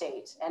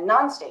unstate and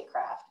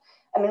non-statecraft.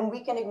 I mean,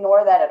 we can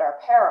ignore that at our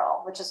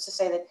peril, which is to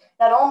say that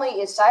not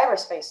only is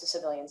cyberspace a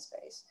civilian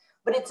space,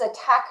 but its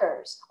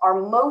attackers are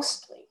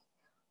largely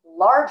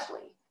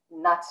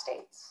not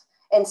states.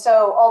 And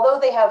so although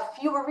they have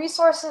fewer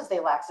resources, they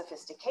lack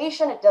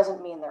sophistication, it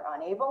doesn't mean they're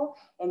unable.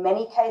 In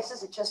many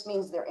cases, it just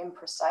means they're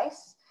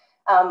imprecise.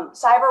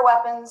 Cyber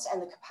weapons and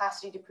the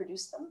capacity to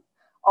produce them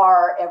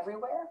are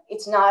everywhere.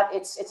 It's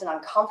an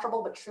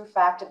uncomfortable but true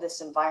fact of this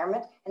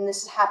environment. And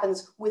this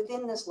happens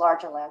within this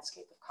larger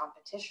landscape of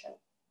competition.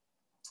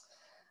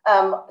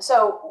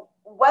 So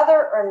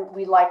whether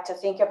we like to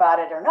think about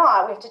it or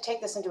not, we have to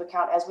take this into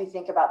account as we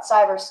think about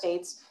cyber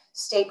states,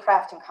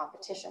 statecraft, and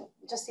competition.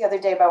 Just the other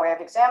day, by way of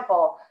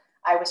example,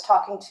 I was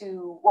talking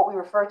to what we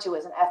refer to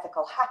as an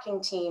ethical hacking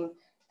team.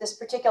 This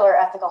particular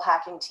ethical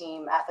hacking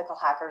team, ethical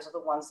hackers are the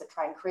ones that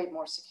try and create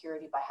more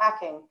security by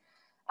hacking.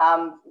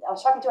 I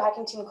was talking to a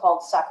hacking team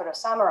called Sakura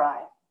Samurai.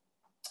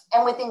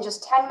 And within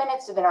just 10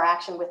 minutes of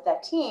interaction with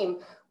that team,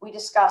 we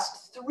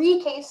discussed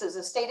 3 cases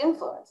of state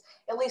influence,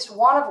 at least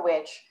one of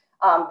which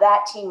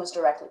that team was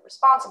directly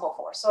responsible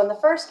for. So in the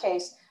first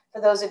case, for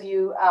those of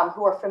you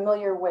who are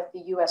familiar with the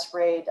US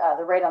raid,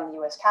 the raid on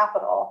the US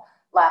Capitol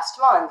last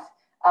month,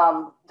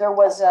 there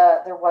was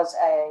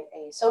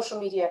a social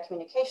media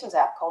communications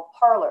app called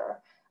Parler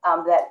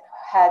that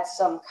had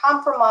some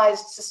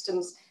compromised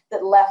systems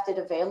that left it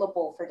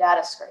available for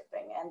data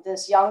scraping. And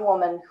this young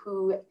woman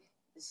who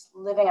is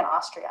living in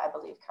Austria, I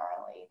believe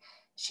currently,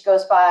 she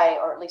goes by,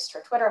 or at least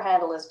her Twitter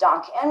handle is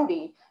Donk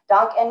NB.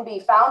 Donk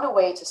NB found a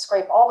way to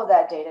scrape all of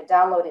that data,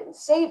 download it, and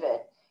save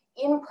it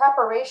in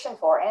preparation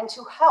for and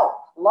to help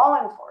law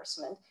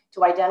enforcement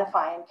to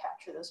identify and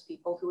capture those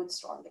people who had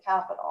stormed the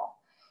Capitol.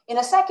 In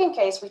a second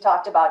case, we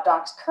talked about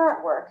Donk's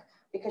current work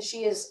because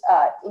she is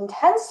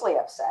intensely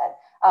upset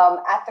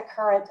at the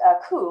current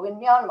coup in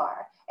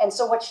Myanmar. And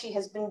so what she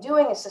has been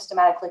doing is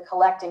systematically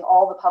collecting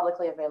all the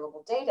publicly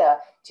available data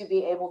to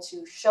be able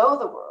to show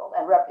the world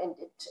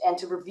and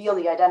to reveal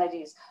the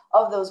identities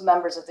of those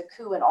members of the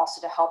coup, and also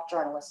to help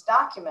journalists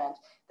document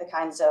the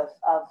kinds of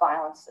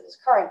violence that is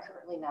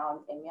currently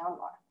now in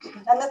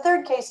Myanmar. And the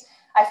third case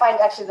I find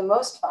actually the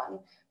most fun,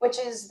 which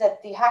is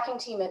that the hacking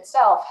team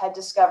itself had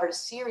discovered a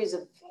series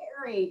of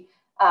very,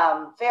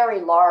 very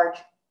large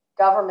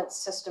government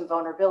system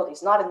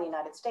vulnerabilities, not in the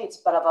United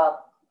States, but of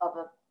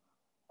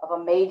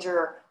a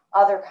major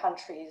other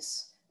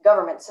country's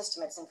government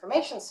system, its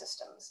information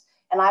systems.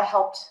 And I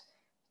helped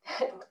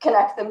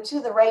connect them to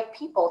the right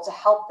people to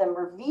help them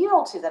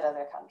reveal to that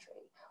other country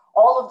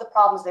all of the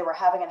problems they were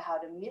having and how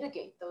to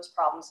mitigate those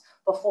problems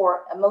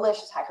before a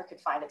malicious hacker could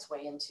find its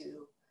way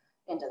into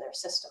their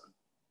system.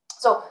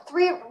 So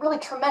 3 really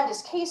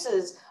tremendous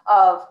cases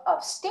of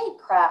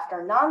statecraft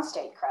or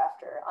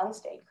non-statecraft or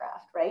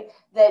unstatecraft, right?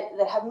 That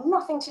have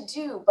nothing to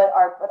do but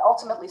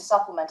ultimately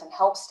supplement and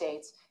help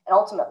states, and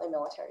ultimately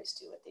militaries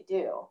do what they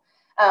do.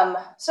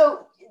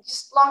 So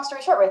just long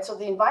story short, right? So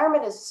the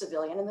environment is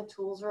civilian and the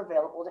tools are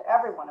available to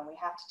everyone, and we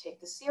have to take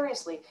this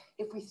seriously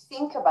if we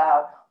think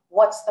about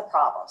what's the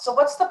problem. So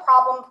what's the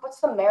problem? What's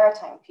the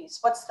maritime piece?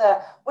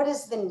 What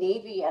is the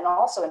Navy, and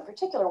also in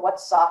particular,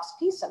 what's SOF's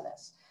piece in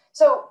this?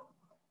 So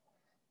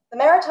the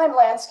maritime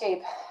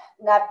landscape,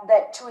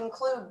 that to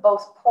include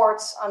both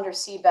ports,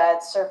 undersea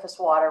beds, surface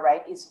water,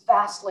 right, is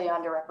vastly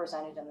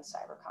underrepresented in the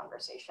cyber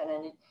conversation.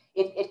 And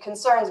it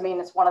concerns me, and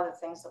it's one of the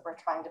things that we're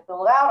trying to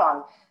build out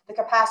on: the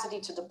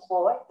capacity to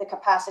deploy, the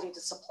capacity to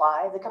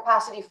supply, the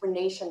capacity for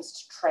nations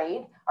to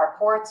trade. Our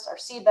ports, our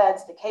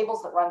seabeds, the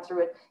cables that run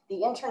through it,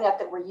 the internet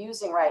that we're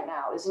using right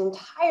now is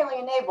entirely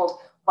enabled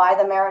by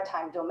the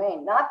maritime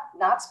domain,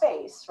 not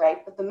space,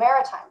 right, but the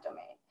maritime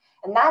domain.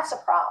 And that's a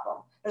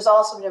problem. There's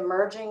also an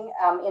emerging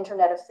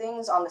Internet of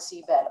Things on the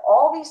seabed.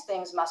 All these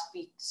things must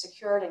be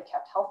secured and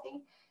kept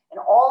healthy. And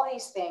all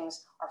these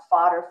things are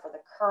fodder for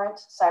the current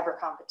cyber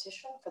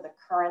competition, for the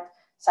current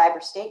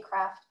cyber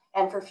statecraft,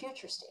 and for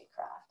future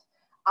statecraft.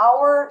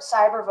 Our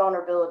cyber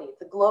vulnerability,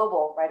 the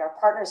global, right, our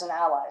partners and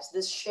allies,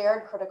 this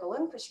shared critical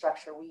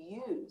infrastructure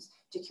we use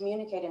to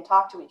communicate and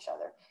talk to each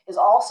other is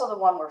also the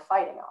one we're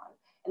fighting on.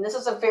 And this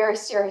is a very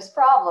serious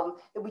problem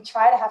that we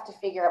try to have to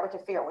figure out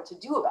what to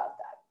do about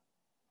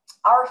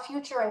that. Our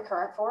future and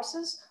current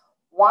forces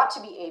want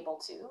to be able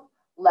to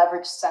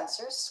leverage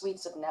sensors,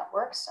 suites of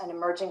networks, and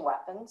emerging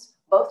weapons,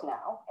 both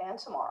now and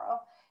tomorrow.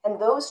 And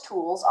those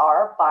tools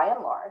are, by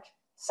and large,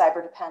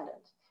 cyber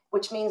dependent,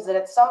 which means that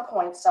at some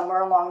point,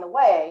 somewhere along the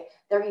way,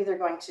 they're either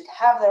going to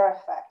have their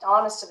effect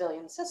on a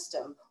civilian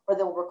system or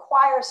they'll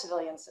require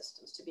civilian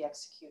systems to be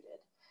executed.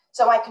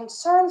 So my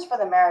concerns for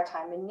the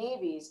maritime and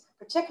navies,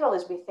 particularly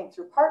as we think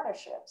through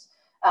partnerships,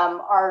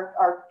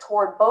 are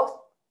toward both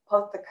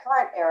the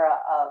current era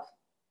of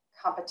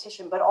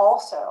competition, but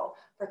also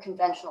for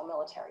conventional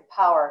military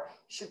power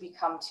should we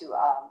come to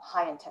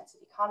high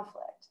intensity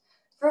conflict.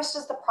 First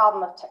is the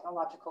problem of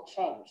technological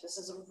change. This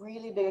is a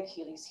really big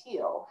Achilles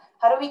heel.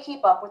 How do we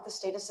keep up with the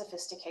state of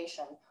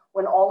sophistication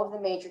when all of the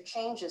major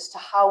changes to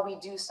how we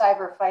do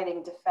cyber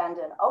fighting, defend,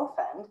 and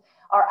offend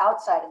are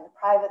outside in the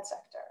private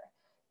sector?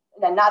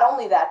 And not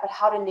only that, but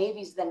how do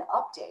navies then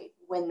update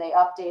when they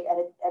update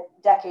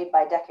at decade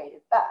by decade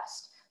at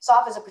best?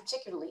 SOF is a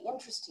particularly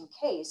interesting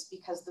case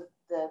because the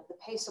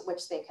pace at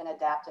which they can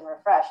adapt and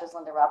refresh, as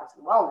Linda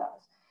Robertson well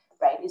knows,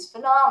 right, is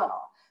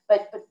phenomenal.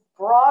 But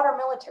broader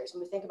militaries,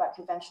 when we think about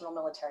conventional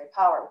military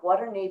power, what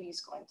are navies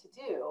going to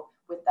do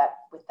with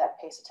that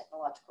pace of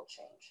technological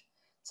change?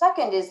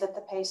 Second is that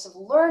the pace of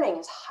learning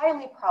is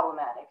highly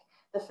problematic.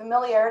 The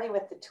familiarity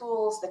with the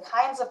tools, the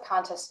kinds of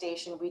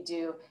contestation we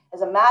do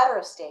as a matter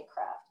of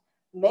statecraft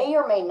may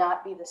or may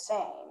not be the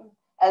same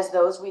as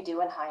those we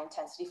do in high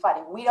intensity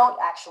fighting. We don't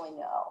actually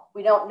know.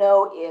 We don't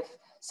know if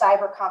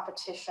cyber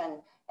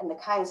competition and the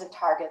kinds of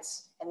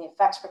targets and the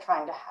effects we're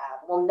trying to have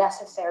will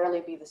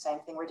necessarily be the same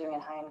thing we're doing in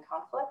high-end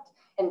conflict.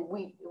 And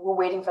we're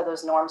waiting for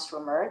those norms to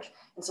emerge.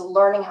 And so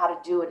learning how to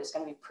do it is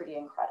going to be pretty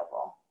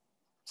incredible.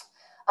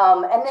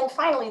 And then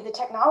finally, the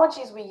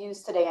technologies we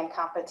use today in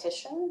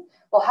competition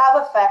will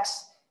have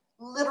effects,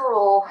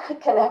 literal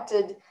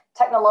connected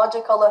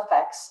technological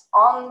effects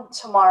on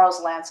tomorrow's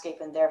landscape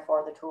and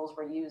therefore the tools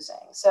we're using.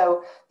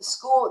 So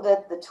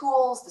the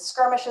tools, the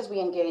skirmishes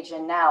we engage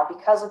in now,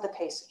 because of the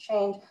pace of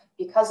change,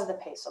 because of the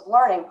pace of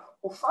learning,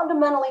 will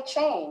fundamentally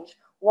change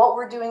what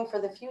we're doing for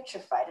the future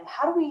fight. And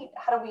how do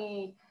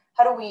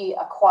we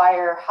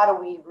acquire, how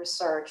do we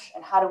research,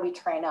 and how do we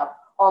train up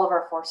all of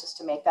our forces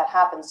to make that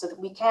happen so that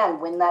we can,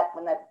 when that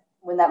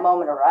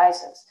moment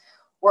arises,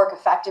 work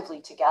effectively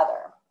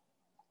together.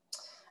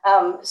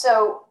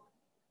 So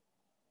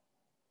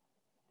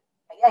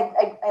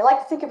I like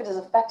to think of it as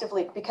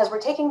effectively because we're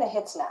taking the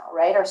hits now,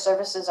 right? Our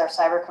services, our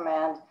cyber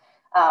command,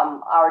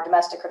 our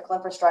domestic critical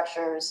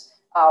infrastructures,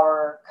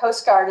 our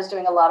Coast Guard is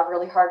doing a lot of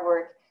really hard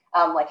work.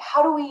 Like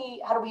how do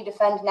we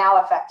defend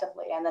now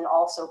effectively and then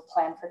also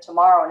plan for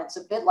tomorrow? And it's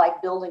a bit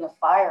like building a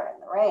fire in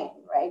the rain,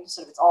 right?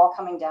 So it's all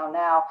coming down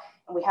now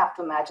and we have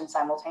to imagine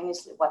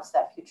simultaneously what's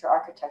that future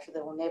architecture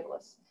that will enable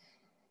us.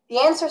 The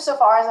answer, so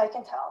far as I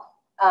can tell,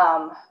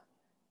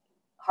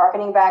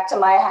 harkening back to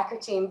my hacker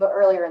team, but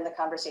earlier in the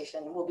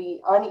conversation, will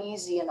be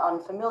uneasy and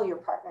unfamiliar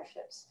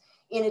partnerships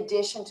in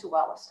addition to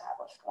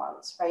well-established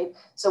ones, right?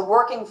 So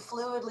working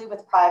fluidly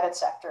with private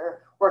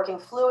sector, working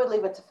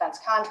fluidly with defense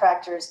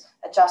contractors,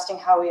 adjusting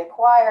how we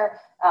acquire,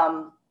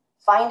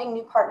 finding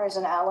new partners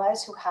and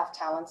allies who have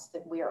talents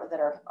that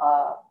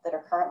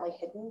are currently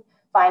hidden,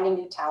 finding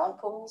new talent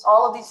pools.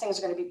 All of these things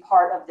are going to be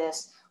part of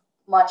this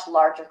much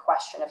larger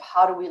question of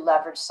how do we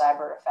leverage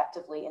cyber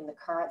effectively in the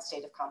current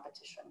state of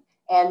competition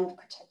and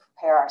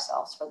prepare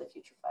ourselves for the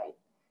future fight.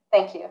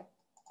 Thank you.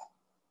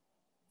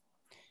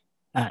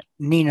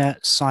 Nina,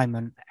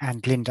 Simon,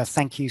 and Linda,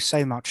 thank you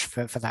so much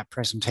for that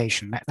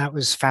presentation. That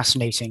was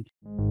fascinating.